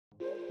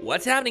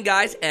What's happening,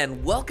 guys,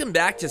 and welcome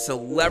back to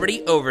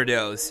Celebrity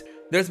Overdose.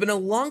 There's been a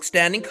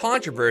long-standing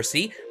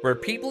controversy where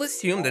people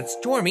assume that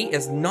Stormi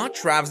is not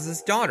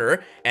Travis's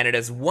daughter, and it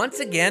has once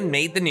again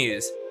made the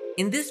news.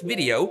 In this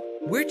video,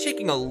 we're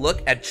taking a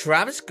look at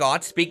Travis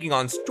Scott speaking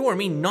on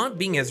Stormi not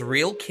being his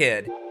real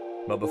kid.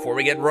 But before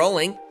we get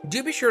rolling,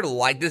 do be sure to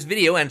like this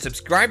video and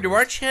subscribe to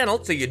our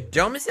channel so you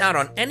don't miss out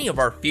on any of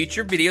our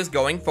future videos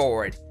going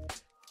forward.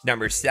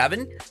 Number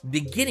 7.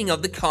 Beginning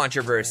of the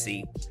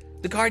controversy.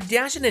 The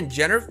Kardashian and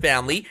Jenner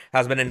family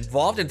has been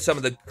involved in some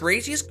of the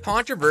craziest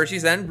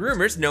controversies and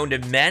rumors known to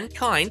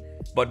mankind,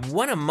 but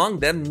one among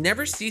them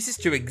never ceases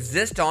to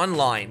exist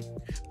online.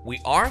 We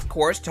are, of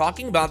course,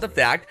 talking about the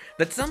fact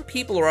that some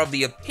people are of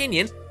the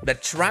opinion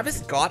that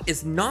Travis Scott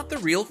is not the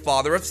real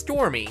father of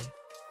Stormi.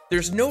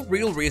 There's no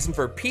real reason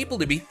for people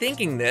to be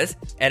thinking this,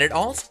 and it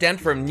all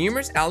stemmed from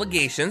numerous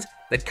allegations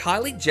that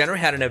Kylie Jenner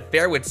had an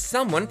affair with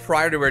someone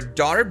prior to her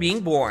daughter being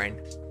born.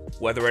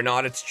 Whether or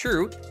not it's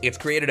true, it's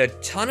created a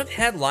ton of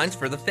headlines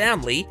for the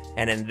family,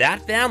 and in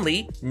that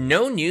family,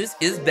 no news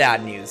is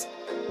bad news.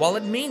 While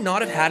it may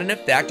not have had an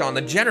effect on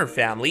the Jenner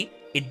family,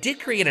 it did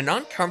create an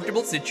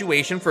uncomfortable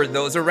situation for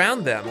those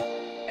around them.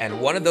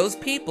 And one of those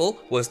people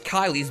was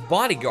Kylie's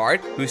bodyguard,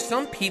 who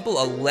some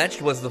people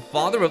alleged was the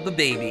father of the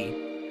baby.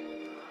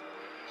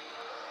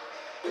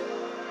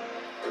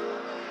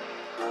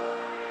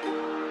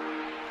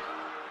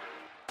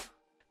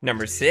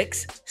 Number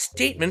 6.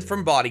 Statement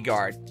from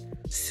bodyguard.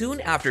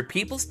 Soon after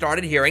people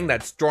started hearing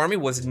that Stormi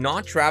was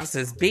not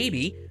Travis's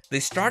baby, they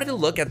started to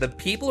look at the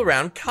people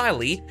around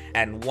Kylie,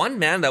 and one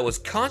man that was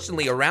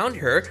constantly around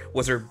her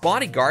was her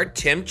bodyguard,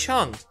 Tim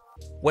Chung.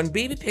 When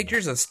baby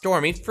pictures of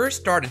Stormi first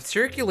started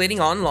circulating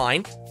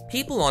online,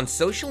 people on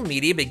social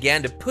media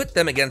began to put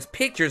them against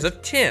pictures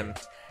of Tim.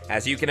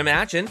 As you can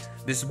imagine,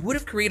 this would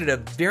have created a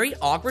very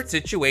awkward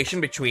situation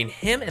between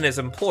him and his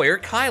employer,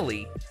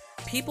 Kylie.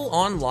 People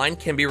online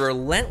can be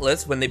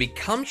relentless when they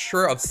become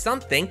sure of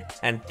something,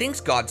 and things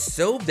got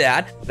so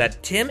bad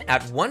that Tim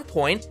at one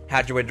point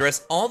had to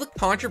address all the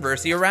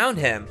controversy around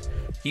him.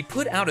 He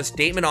put out a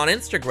statement on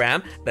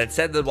Instagram that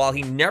said that while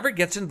he never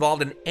gets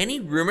involved in any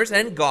rumors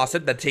and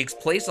gossip that takes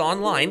place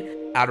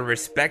online, out of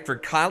respect for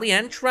Kylie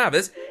and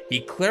Travis,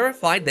 he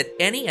clarified that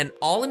any and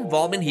all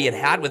involvement he had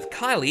had with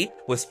Kylie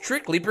was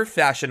strictly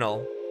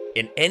professional.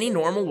 In any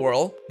normal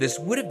world, this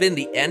would have been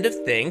the end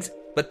of things,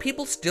 but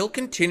people still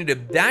continued to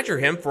badger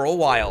him for a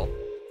while.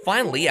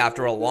 Finally,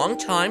 after a long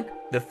time,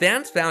 the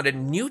fans found a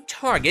new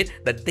target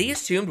that they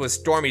assumed was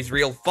Stormi's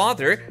real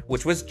father,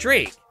 which was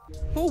Drake.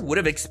 Who would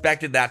have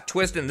expected that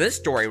twist in this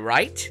story,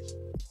 right?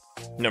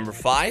 Number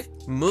 5.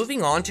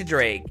 Moving on to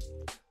Drake.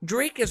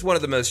 Drake is one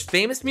of the most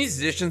famous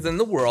musicians in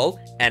the world,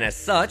 and as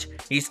such,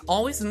 he's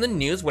always in the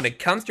news when it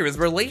comes to his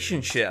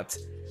relationships.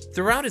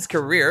 Throughout his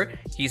career,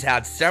 he's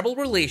had several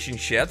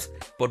relationships,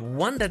 but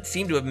one that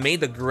seemed to have made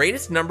the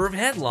greatest number of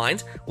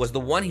headlines was the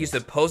one he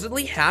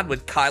supposedly had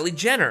with Kylie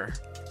Jenner.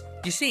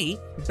 You see,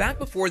 back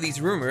before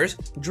these rumors,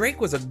 Drake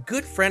was a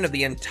good friend of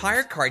the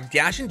entire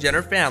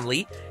Kardashian-Jenner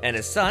family, and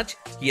as such,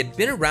 he had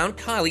been around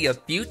Kylie a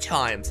few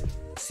times.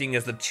 Seeing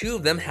as the two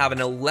of them have an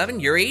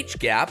 11-year age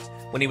gap,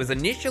 when he was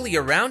initially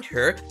around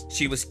her,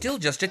 she was still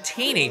just a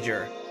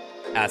teenager.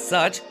 As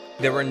such,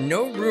 there were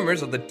no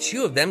rumors of the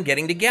two of them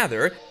getting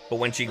together, but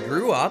when she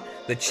grew up,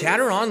 the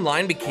chatter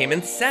online became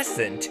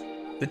incessant.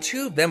 The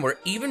two of them were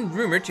even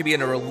rumored to be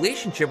in a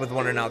relationship with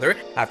one another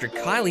after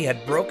Kylie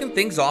had broken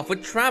things off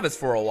with Travis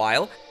for a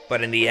while,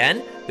 but in the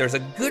end, there's a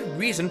good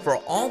reason for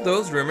all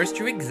those rumors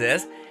to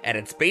exist, and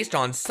it's based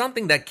on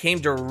something that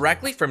came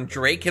directly from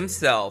Drake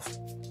himself.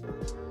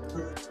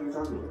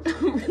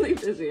 I'm really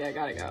busy, I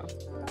gotta go.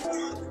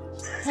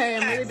 Hey,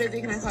 I'm really busy,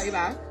 can I call you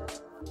back?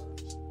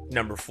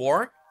 Number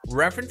 4.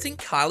 Referencing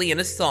Kylie in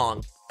a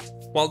song.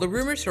 While the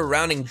rumors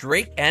surrounding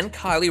Drake and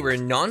Kylie were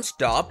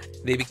non-stop,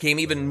 they became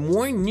even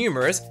more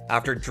numerous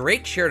after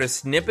Drake shared a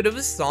snippet of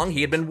a song he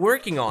had been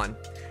working on.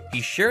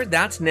 He shared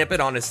that snippet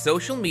on his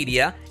social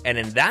media, and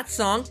in that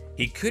song,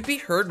 he could be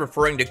heard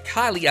referring to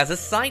Kylie as a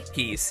side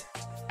piece.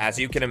 As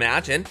you can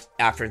imagine,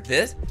 after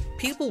this,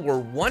 people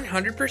were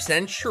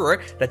 100%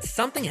 sure that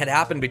something had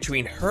happened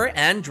between her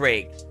and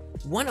Drake.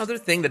 One other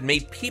thing that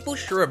made people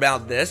sure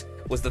about this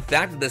was the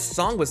fact that this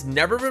song was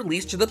never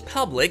released to the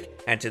public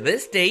and to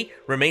this day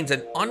remains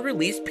an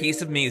unreleased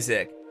piece of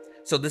music.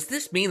 So does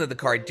this mean that the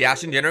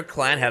Kardashian-Jenner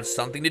clan has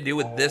something to do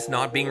with this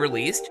not being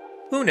released?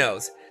 Who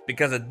knows,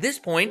 because at this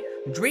point,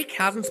 Drake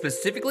hasn't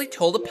specifically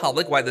told the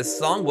public why this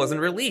song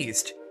wasn't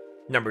released.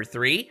 Number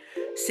 3.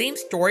 Same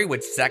story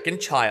with second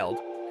child.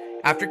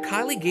 After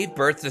Kylie gave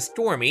birth to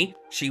Stormi,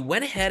 she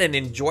went ahead and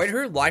enjoyed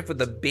her life with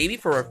the baby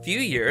for a few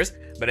years,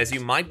 but as you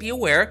might be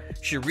aware,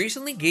 she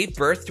recently gave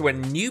birth to a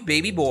new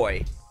baby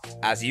boy.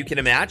 As you can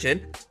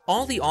imagine,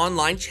 all the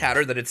online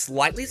chatter that had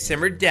slightly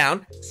simmered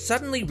down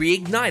suddenly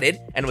reignited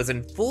and was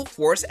in full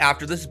force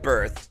after this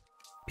birth.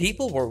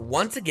 People were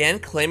once again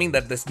claiming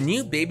that this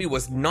new baby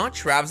was not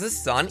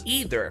Travis's son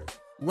either.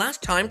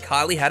 Last time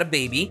Kylie had a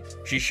baby,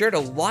 she shared a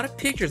lot of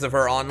pictures of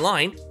her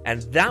online,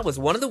 and that was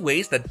one of the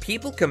ways that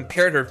people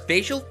compared her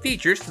facial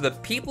features to the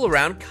people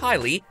around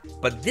Kylie,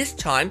 But this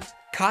time,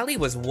 Kylie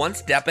was one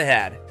step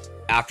ahead.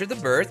 After the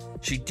birth,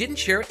 she didn't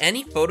share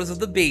any photos of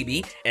the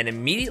baby, and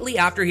immediately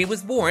after he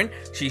was born,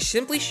 she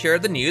simply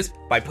shared the news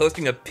by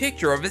posting a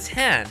picture of his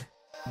hand.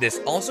 This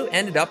also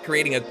ended up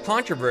creating a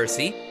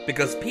controversy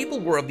because people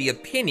were of the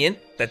opinion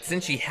that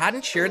since she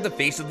hadn't shared the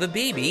face of the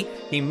baby,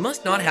 he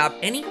must not have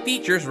any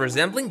features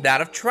resembling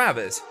that of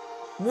Travis.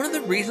 One of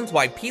the reasons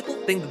why people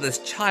think that this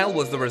child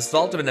was the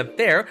result of an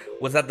affair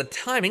was that the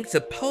timing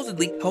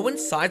supposedly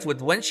coincides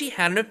with when she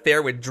had an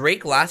affair with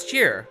Drake last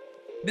year.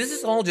 This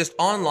is all just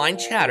online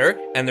chatter,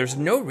 and there's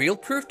no real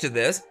proof to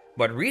this,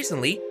 but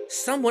recently,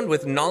 someone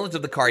with knowledge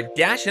of the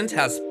Kardashians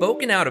has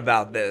spoken out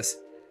about this.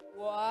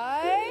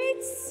 What?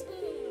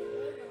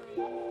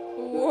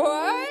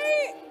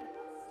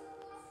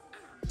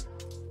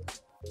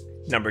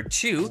 Number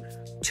 2.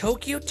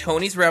 Tokyo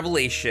Tony's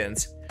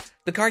revelations.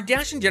 The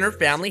Kardashian-Jenner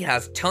family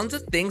has tons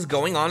of things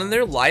going on in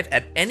their life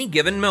at any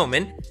given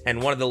moment,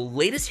 and one of the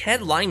latest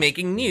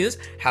headline-making news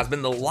has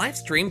been the live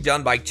stream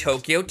done by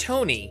Tokyo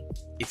Tony.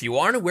 If you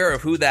aren't aware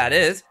of who that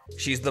is,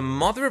 she's the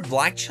mother of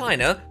Blac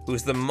Chyna,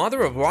 who's the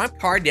mother of Rob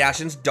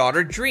Kardashian's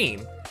daughter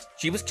Dream.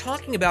 She was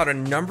talking about a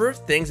number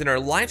of things in her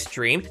live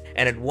stream,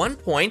 and at one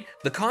point,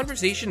 the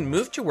conversation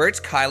moved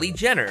towards Kylie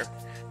Jenner.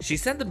 She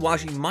said that while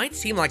she might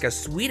seem like a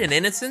sweet and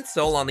innocent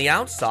soul on the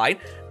outside,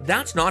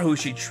 that's not who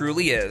she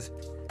truly is.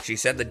 She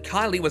said that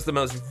Kylie was the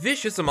most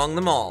vicious among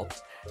them all.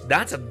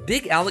 That's a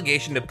big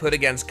allegation to put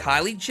against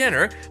Kylie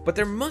Jenner, but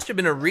there must have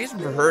been a reason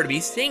for her to be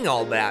saying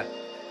all that.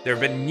 There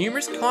have been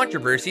numerous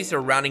controversies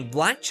surrounding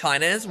Blac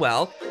Chyna as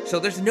well, so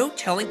there's no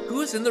telling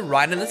who's in the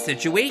right in the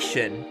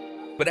situation.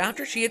 But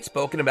after she had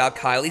spoken about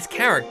Kylie's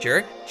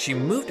character, she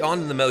moved on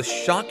to the most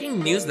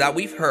shocking news that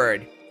we've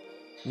heard.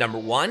 Number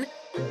 1.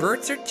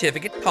 Birth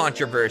certificate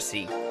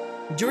controversy.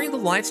 During the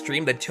live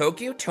stream that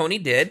Tokyo Tony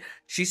did,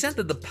 she said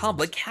that the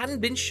public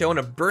hadn't been shown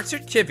a birth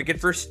certificate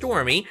for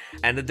Stormi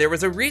and that there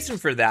was a reason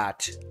for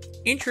that.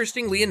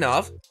 Interestingly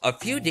enough, a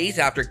few days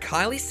after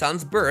Kylie's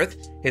son's birth,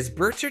 his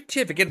birth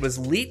certificate was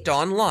leaked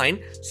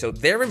online, so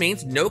there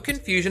remains no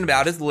confusion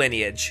about his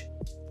lineage.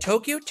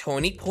 Tokyo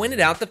Tony pointed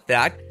out the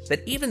fact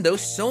that even though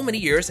so many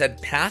years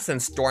had passed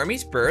since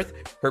Stormi's birth,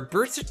 her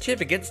birth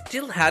certificate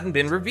still hadn't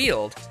been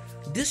revealed.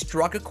 This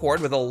struck a chord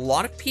with a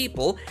lot of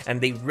people,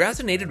 and they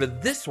resonated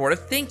with this sort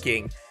of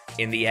thinking.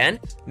 In the end,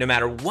 no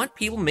matter what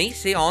people may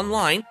say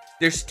online,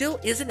 there still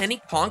isn't any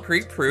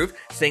concrete proof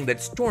saying that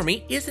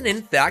Stormi isn't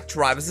in fact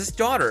Travis's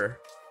daughter.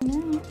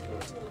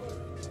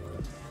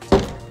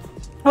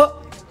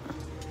 Oh.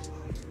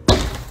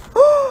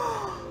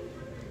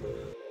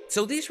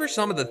 So these were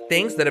some of the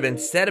things that have been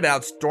said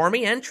about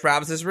Stormi and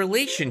Travis's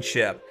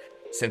relationship.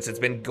 Since it's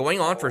been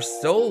going on for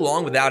so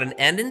long without an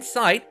end in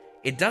sight,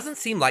 it doesn't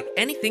seem like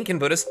anything can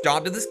put a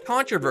stop to this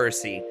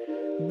controversy.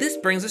 This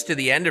brings us to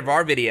the end of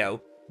our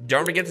video.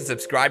 Don't forget to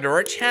subscribe to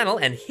our channel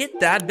and hit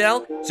that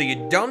bell so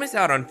you don't miss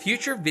out on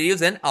future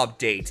videos and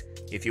updates.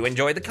 If you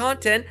enjoy the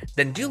content,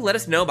 then do let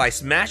us know by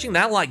smashing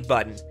that like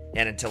button.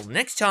 And until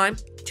next time,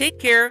 take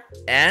care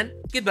and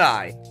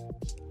goodbye.